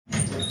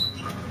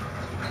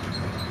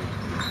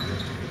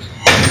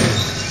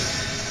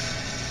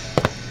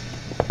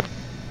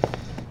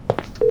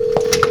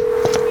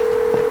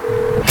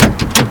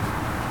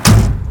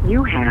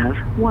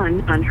have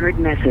one unheard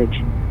message.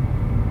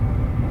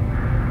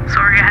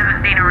 Sorry I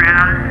haven't been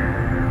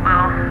around.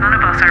 Well, none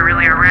of us are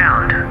really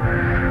around.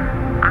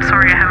 I'm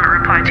sorry I haven't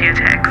replied to your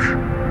texts.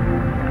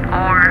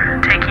 Or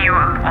taking you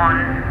up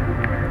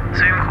on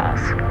Zoom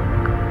calls.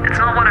 It's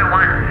not what I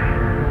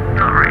want.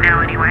 Not right now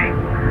anyway.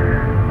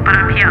 But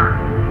I'm here.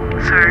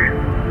 So,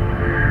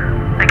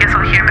 I guess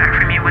I'll hear back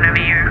from you whenever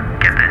you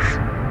get this.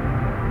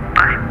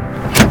 Bye.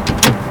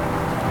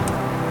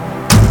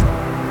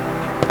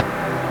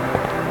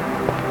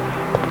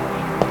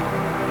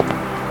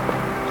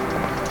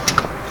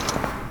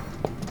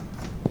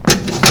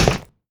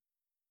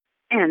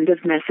 End of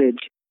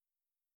message.